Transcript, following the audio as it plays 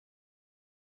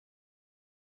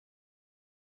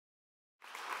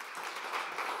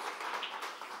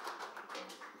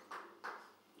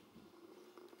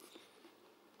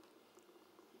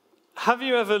Have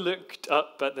you ever looked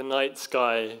up at the night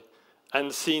sky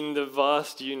and seen the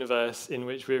vast universe in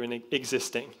which we're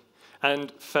existing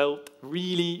and felt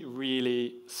really,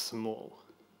 really small?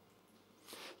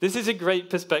 This is a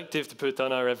great perspective to put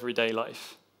on our everyday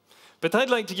life. But I'd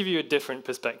like to give you a different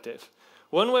perspective,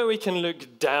 one where we can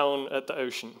look down at the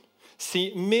ocean,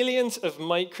 see millions of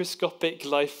microscopic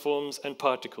life forms and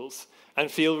particles,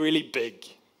 and feel really big.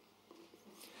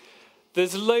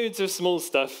 There's loads of small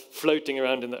stuff floating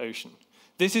around in the ocean.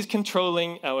 This is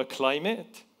controlling our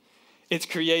climate, it's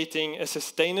creating a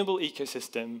sustainable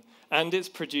ecosystem, and it's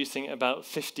producing about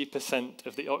 50%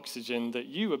 of the oxygen that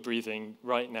you are breathing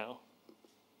right now.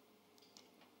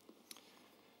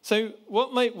 So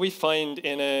what might we find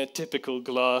in a typical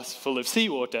glass full of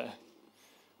seawater?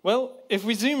 Well, if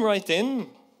we zoom right in,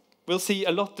 we'll see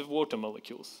a lot of water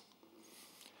molecules.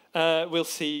 We'll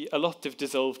see a lot of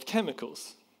dissolved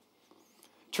chemicals,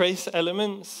 trace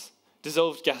elements,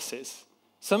 dissolved gases.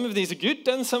 Some of these are good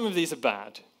and some of these are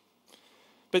bad.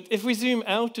 But if we zoom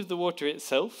out of the water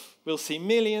itself, we'll see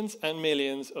millions and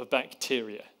millions of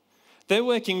bacteria. They're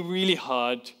working really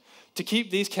hard to keep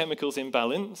these chemicals in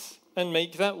balance and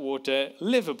make that water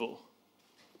livable.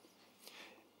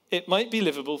 It might be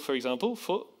livable, for example,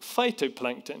 for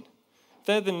phytoplankton.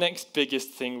 They're the next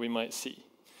biggest thing we might see.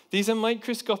 These are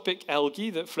microscopic algae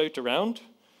that float around.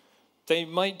 They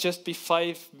might just be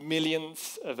 5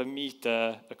 millionths of a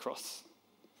meter across.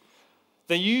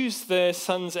 They use the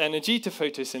sun's energy to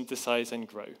photosynthesize and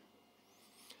grow.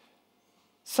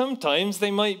 Sometimes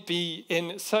they might be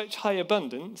in such high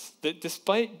abundance that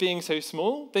despite being so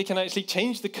small, they can actually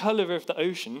change the color of the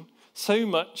ocean so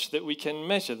much that we can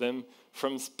measure them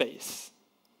from space.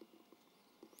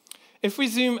 If we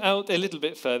zoom out a little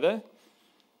bit further,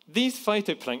 these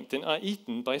phytoplankton are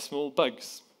eaten by small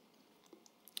bugs.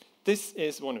 This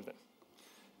is one of them.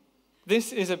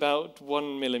 This is about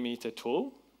 1 millimeter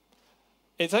tall.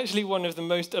 It's actually one of the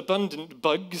most abundant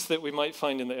bugs that we might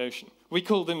find in the ocean. We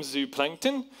call them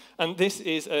zooplankton, and this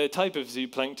is a type of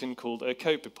zooplankton called a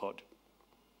Copepod.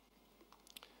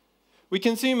 We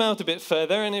can zoom out a bit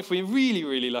further, and if we're really,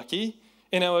 really lucky,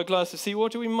 in our glass of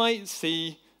seawater, we might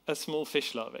see a small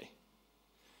fish larvae.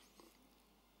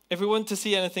 If we want to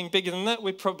see anything bigger than that,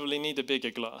 we probably need a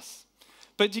bigger glass.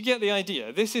 But you get the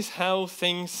idea. This is how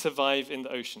things survive in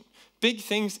the ocean. Big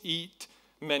things eat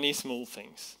many small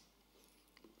things.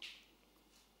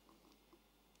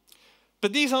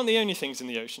 But these aren't the only things in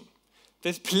the ocean.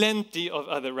 There's plenty of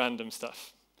other random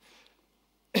stuff.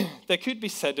 There could be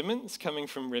sediments coming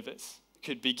from rivers.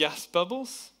 Could be gas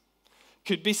bubbles.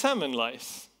 Could be salmon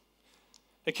lice.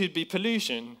 It could be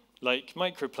pollution, like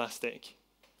microplastic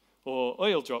or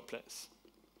oil droplets.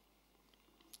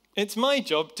 It's my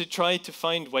job to try to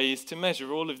find ways to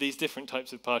measure all of these different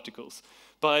types of particles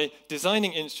by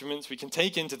designing instruments we can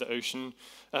take into the ocean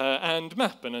and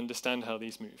map and understand how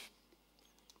these move.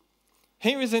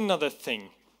 Here is another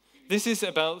thing. This is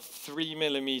about 3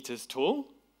 millimeters tall,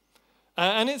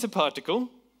 and it's a particle.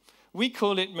 We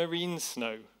call it marine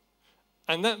snow,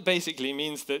 and that basically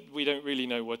means that we don't really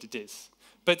know what it is.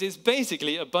 But it's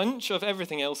basically a bunch of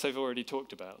everything else I've already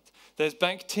talked about. There's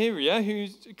bacteria who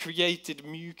created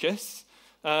mucus,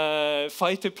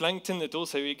 phytoplankton that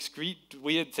also excrete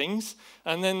weird things,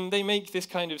 and then they make this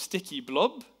kind of sticky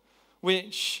blob,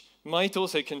 which might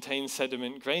also contain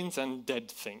sediment grains and dead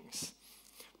things.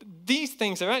 These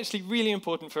things are actually really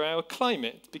important for our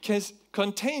climate, because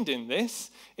contained in this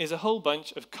is a whole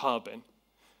bunch of carbon,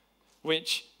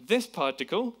 which this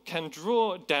particle can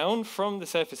draw down from the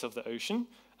surface of the ocean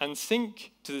and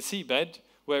sink to the seabed,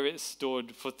 where it's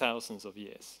stored for thousands of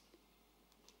years.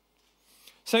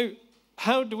 So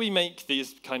how do we make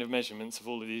these kind of measurements of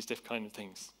all of these different kind of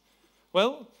things?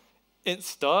 Well, it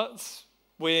starts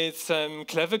with some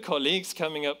clever colleagues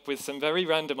coming up with some very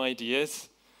random ideas,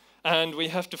 and we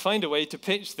have to find a way to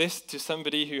pitch this to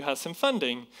somebody who has some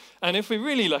funding. And if we're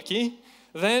really lucky,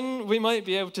 then we might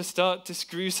be able to start to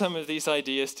screw some of these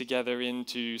ideas together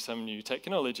into some new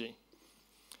technology.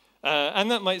 And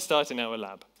that might start in our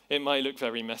lab. It might look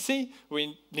very messy.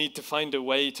 We need to find a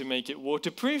way to make it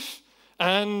waterproof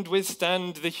and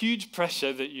withstand the huge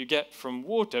pressure that you get from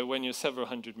water when you're several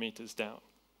hundred meters down.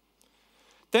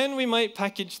 Then we might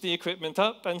package the equipment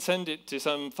up and send it to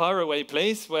some faraway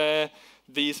place where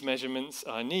these measurements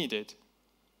are needed.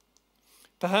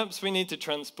 Perhaps we need to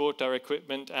transport our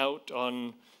equipment out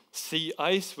on sea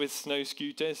ice with snow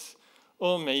scooters,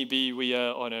 or maybe we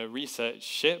are on a research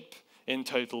ship in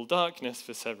total darkness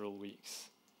for several weeks.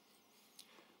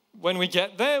 When we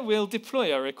get there, we'll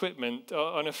deploy our equipment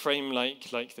on a frame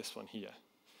like this one here.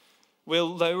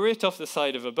 We'll lower it off the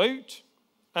side of a boat,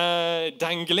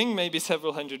 dangling maybe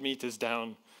several hundred meters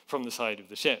down from the side of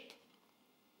the ship.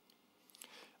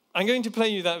 I'm going to play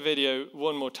you that video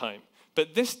one more time,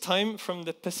 but this time from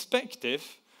the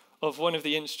perspective of one of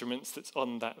the instruments that's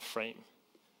on that frame,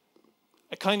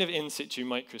 a kind of in situ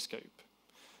microscope.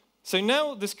 So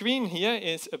now the screen here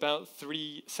is about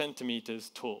 3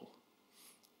 centimeters tall.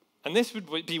 And this would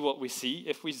be what we see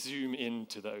if we zoom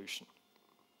into the ocean.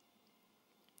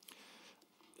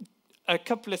 A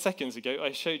couple of seconds ago,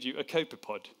 I showed you a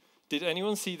Copepod. Did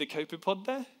anyone see the Copepod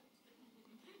there?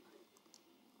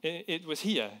 It was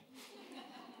here.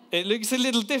 It looks a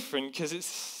little different because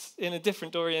it's in a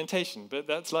different orientation, but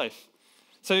that's life.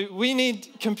 So we need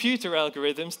computer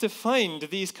algorithms to find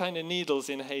these kind of needles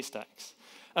in haystacks.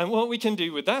 And what we can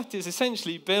do with that is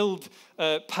essentially build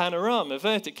a panorama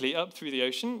vertically up through the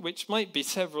ocean, which might be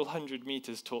several hundred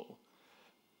meters tall.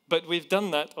 But we've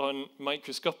done that on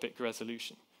microscopic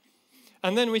resolution.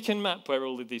 And then we can map where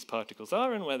all of these particles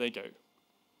are and where they go.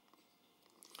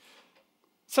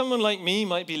 Someone like me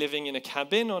might be living in a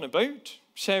cabin on a boat,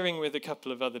 sharing with a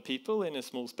couple of other people in a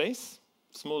small space,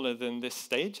 smaller than this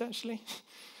stage, actually.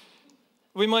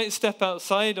 We might step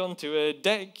outside onto a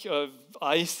deck of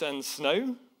ice and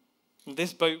snow.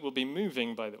 This boat will be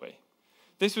moving, by the way.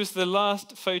 This was the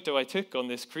last photo I took on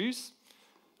this cruise.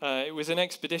 It was an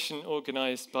expedition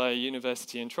organized by a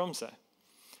university in Tromsø.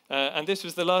 And this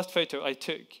was the last photo I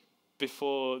took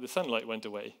before the sunlight went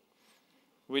away.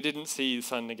 We didn't see the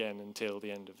sun again until the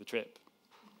end of the trip.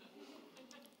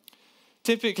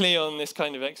 Typically on this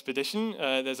kind of expedition,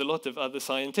 there's a lot of other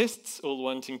scientists all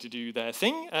wanting to do their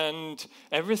thing, and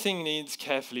everything needs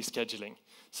carefully scheduling.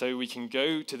 So we can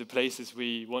go to the places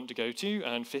we want to go to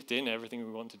and fit in everything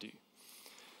we want to do.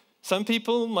 Some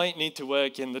people might need to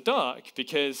work in the dark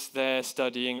because they're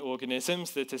studying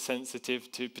organisms that are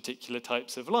sensitive to particular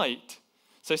types of light.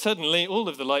 So suddenly all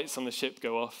of the lights on the ship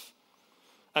go off,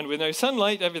 and with no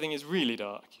sunlight, everything is really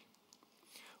dark.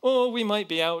 Or we might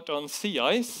be out on sea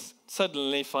ice,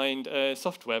 suddenly find a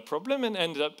software problem and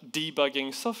end up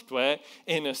debugging software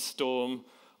in a storm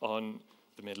on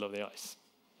the middle of the ice.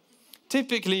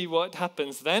 Typically what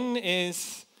happens then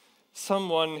is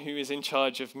someone who is in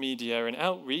charge of media and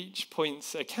outreach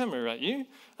points a camera at you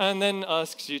and then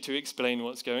asks you to explain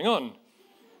what's going on.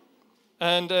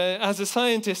 And as a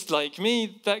scientist like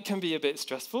me, that can be a bit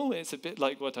stressful. It's a bit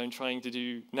like what I'm trying to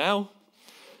do now.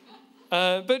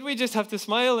 But we just have to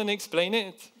smile and explain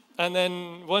it. And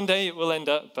then one day it will end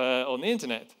up on the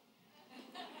internet.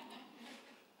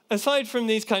 Aside from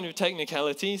these kind of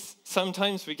technicalities,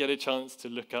 sometimes we get a chance to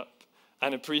look up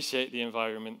and appreciate the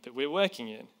environment that we're working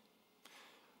in.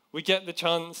 We get the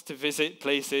chance to visit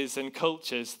places and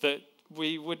cultures that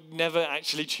we would never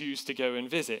actually choose to go and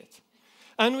visit.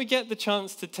 And we get the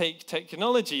chance to take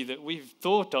technology that we've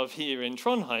thought of here in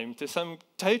Trondheim to some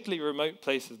totally remote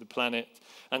place of the planet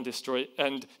and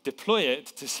deploy it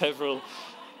to several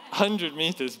 100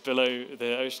 meters below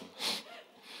the ocean.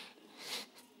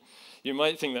 You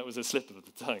might think that was a slip of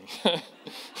the tongue.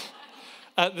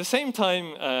 At the same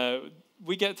time,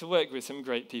 we get to work with some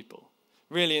great people,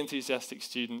 really enthusiastic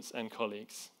students and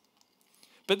colleagues.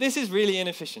 But this is really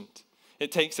inefficient.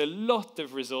 It takes a lot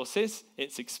of resources,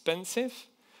 it's expensive,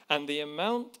 and the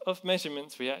amount of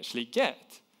measurements we actually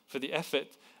get for the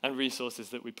effort and resources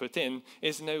that we put in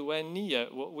is nowhere near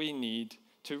what we need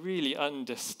to really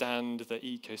understand the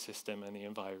ecosystem and the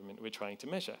environment we're trying to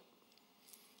measure.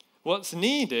 What's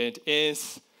needed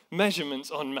is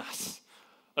measurements en masse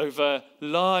over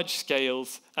large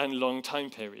scales and long time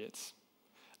periods.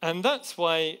 And that's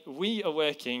why we are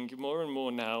working more and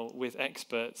more now with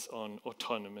experts on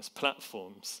autonomous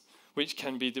platforms, which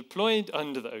can be deployed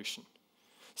under the ocean,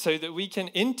 so that we can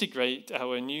integrate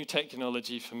our new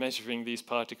technology for measuring these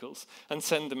particles and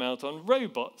send them out on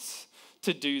robots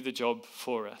to do the job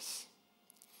for us.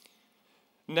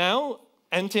 Now,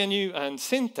 NTNU and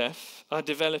SINTEF are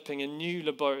developing a new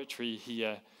laboratory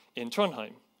here in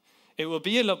Trondheim. It will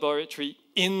be a laboratory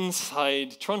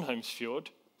inside Trondheimsfjord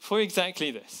for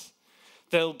exactly this.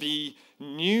 There'll be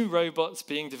new robots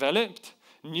being developed,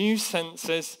 new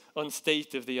sensors on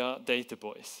state-of-the-art data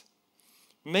buoys.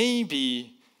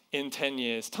 Maybe in 10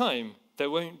 years' time, there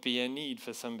won't be a need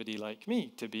for somebody like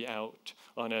me to be out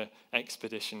on an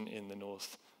expedition in the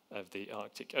north of the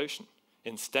Arctic Ocean.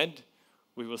 Instead,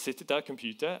 we will sit at our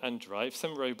computer and drive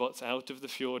some robots out of the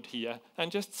fjord here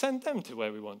and just send them to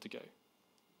where we want to go.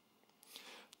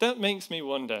 That makes me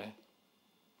wonder,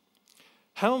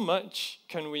 how much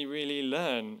can we really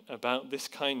learn about this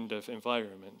kind of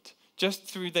environment just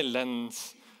through the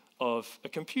lens of a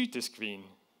computer screen?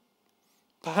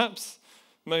 Perhaps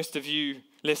most of you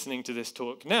listening to this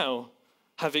talk now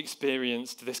have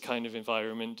experienced this kind of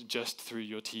environment just through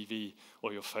your TV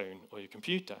or your phone or your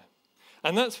computer.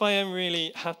 And that's why I'm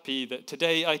really happy that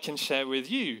today I can share with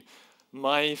you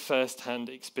my first-hand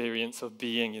experience of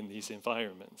being in these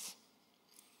environments.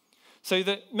 So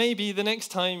that maybe the next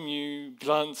time you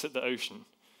glance at the ocean,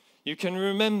 you can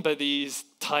remember these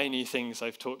tiny things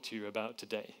I've talked to you about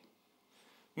today.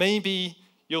 Maybe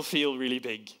you'll feel really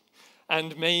big,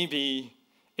 and maybe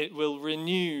it will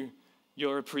renew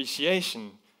your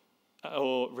appreciation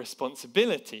or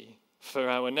responsibility for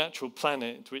our natural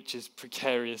planet, which is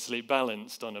precariously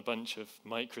balanced on a bunch of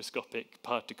microscopic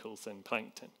particles and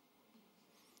plankton.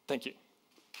 Thank you.